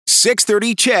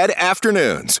6:30 CHED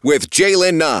Afternoons with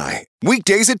Jaylen Nye.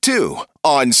 Weekdays at 2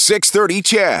 on 6:30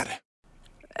 CHED.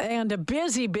 And a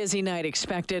busy night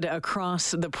expected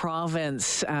across the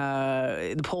province.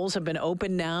 The polls have been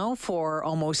open now for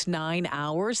almost 9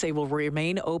 hours. They will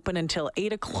remain open until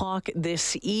 8 o'clock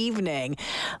this evening.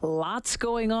 Lots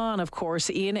going on, of course,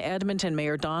 in Edmonton.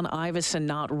 Mayor Don Iveson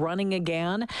not running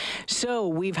again. So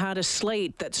we've had a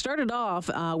slate that started off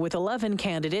with 11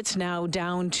 candidates, now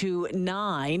down to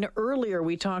 9. Earlier,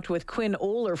 we talked with Quinn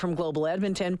Oler from Global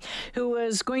Edmonton, who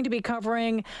was going to be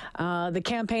covering the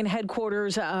campaign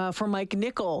headquarters for Mike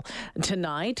Nickel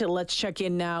tonight. Let's check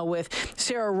in now with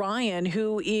Sarah Ryan,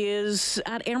 who is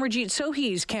at Amarjeet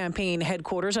Sohi's campaign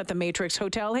headquarters at the Matrix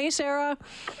Hotel. Hey, Sarah.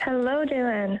 Hello,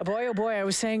 Jaylen. Boy, oh boy, I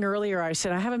was saying earlier, I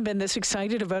said I haven't been this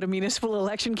excited about a municipal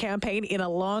election campaign in a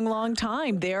long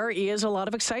time. There is a lot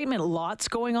of excitement, lots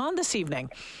going on this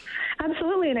evening.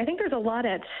 Absolutely, and I think there's a lot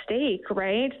at stake,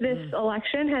 right? This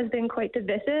election has been quite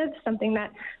divisive, something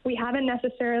that we haven't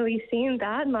necessarily seen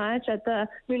that much at the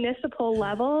municipal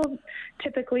level,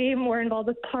 typically more involved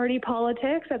with party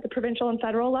politics at the provincial and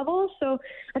federal level. So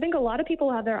I think a lot of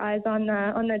people have their eyes on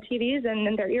the TVs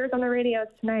and their ears on the radios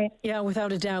tonight. Yeah,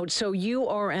 without a doubt. So you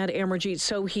are at Amarjeet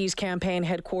Sohi's campaign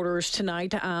headquarters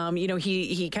tonight.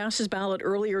 He cast his ballot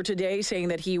earlier today saying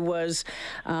that he was,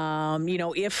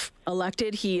 if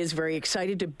elected, he is very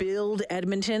excited to build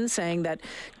Edmonton, saying that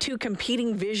two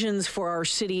competing visions for our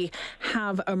city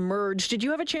have emerged. Did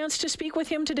you have a chance to speak with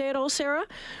him today at all, Sarah?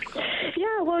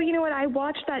 Yeah, well, you know what? I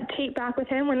watched that tape back with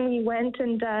him when we went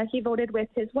and he voted with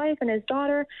his wife and his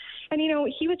daughter. And,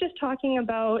 he was just talking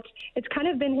about, it's kind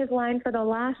of been his line for the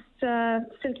last,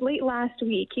 since late last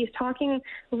week. He's talking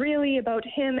really about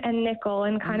him and Nickel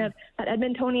and kind of that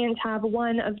Edmontonians have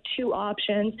one of two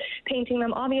options, painting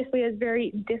them obviously as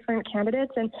very different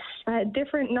candidates and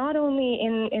different not only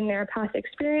in their past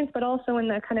experience, but also in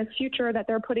the kind of future that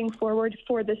they're putting forward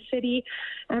for the city.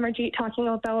 Amarjeet talking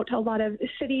about a lot of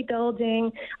city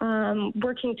building,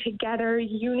 working together,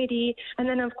 unity, and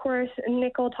then of course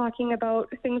Nickel talking about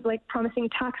things like promising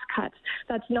tax cuts.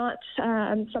 That's not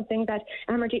something that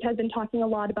Amarjeet has been talking a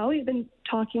lot about. He's been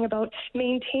talking about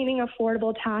maintaining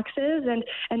affordable taxes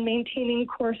and maintaining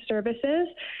core services.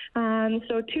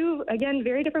 So two, again,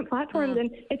 very different platforms.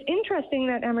 And it's interesting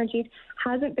that Amarjeet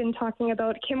hasn't been talking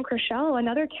about Kim Krichel,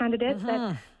 another candidate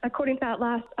that, according to that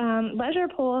last leisure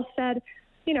poll, said,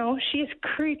 she's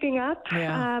creeping up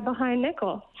behind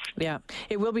Nickel. Yeah,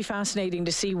 it will be fascinating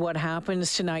to see what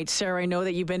happens tonight. Sarah, I know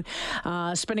that you've been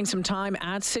spending some time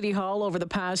at City Hall over the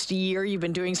past year. You've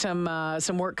been doing some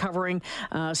work covering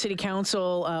City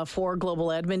Council for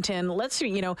Global Edmonton. Let's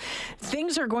see,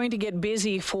 things are going to get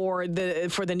busy for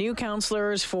the new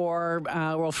councillors, for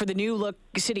the new look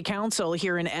City Council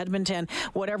here in Edmonton,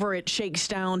 whatever it shakes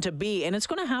down to be. And it's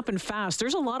going to happen fast.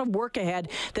 There's a lot of work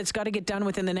ahead that's got to get done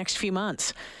within the next few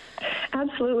months.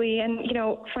 Absolutely. And,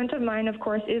 front of mind, of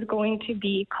course, is going to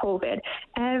be COVID.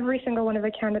 Every single one of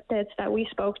the candidates that we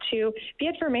spoke to, be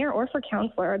it for mayor or for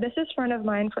councillor, this is front of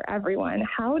mind for everyone.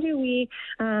 How do we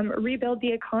rebuild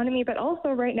the economy? But also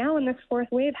right now in this fourth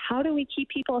wave, how do we keep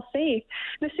people safe?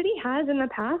 The city has in the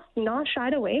past not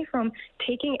shied away from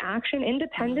taking action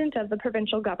independent of the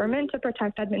provincial government to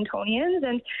protect Edmontonians.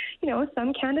 And,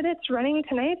 some candidates running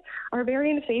tonight are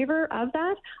very in favor of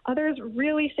that. Others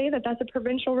really say that that's a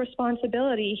provincial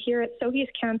responsibility. Here at Sohi's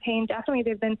campaign, definitely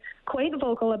they've been quite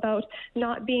vocal about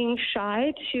not being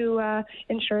shy to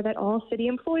ensure that all city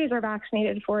employees are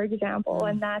vaccinated, for example,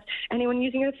 and that anyone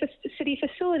using a city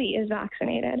facility is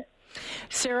vaccinated.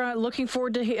 Sarah, looking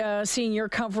forward to seeing your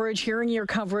coverage, hearing your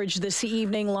coverage this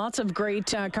evening. Lots of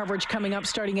great coverage coming up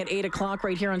starting at 8 o'clock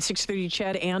right here on 6:30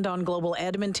 CHED and on Global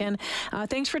Edmonton.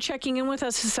 Thanks for checking in with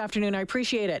us this afternoon. I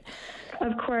appreciate it.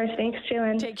 Of course. Thanks,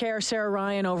 Jaylen. Take care. Sarah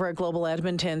Ryan over at Global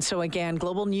Edmonton. So again,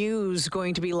 Global News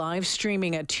going to be live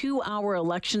streaming a 2-hour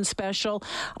election special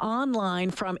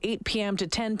online from 8 p.m. to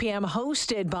 10 p.m.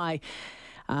 hosted by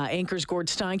anchors Gord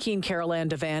Steinke and Carol Ann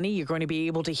Devaney. You're going to be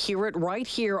able to hear it right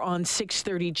here on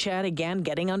 6:30 CHED. Again,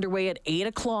 getting underway at 8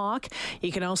 o'clock.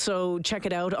 You can also check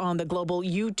it out on the Global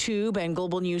YouTube and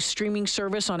Global News streaming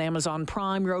service on Amazon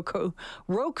Prime,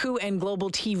 Roku, and Global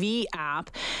TV app.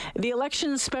 The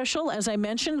election special, as I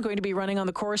mentioned, going to be running on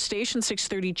the Chorus Station,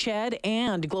 6:30 CHED,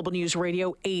 and Global News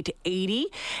Radio 880.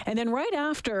 And then right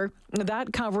after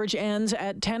that coverage ends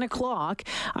at 10 o'clock,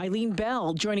 Eileen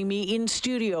Bell joining me in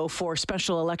studio for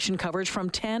special election coverage from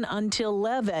 10 until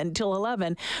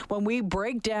 11 when we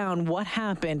break down what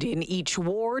happened in each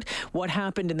ward, what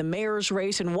happened in the mayor's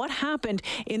race, and what happened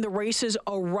in the races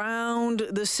around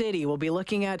the city. We'll be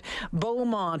looking at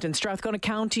Beaumont and Strathcona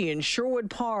County and Sherwood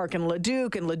Park and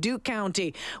Leduc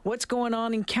County. What's going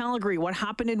on in Calgary? What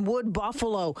happened in Wood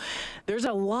Buffalo? There's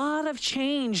a lot of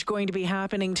change going to be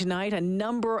happening tonight. A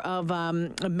number of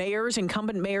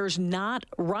incumbent mayors not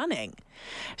running.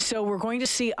 So we're going to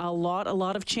see a lot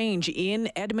of change in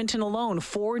Edmonton alone.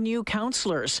 4 new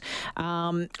councillors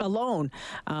alone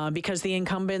because the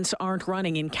incumbents aren't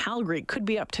running. In Calgary, it could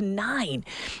be up to 9.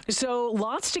 So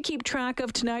lots to keep track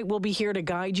of tonight. We'll be here to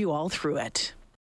guide you all through it.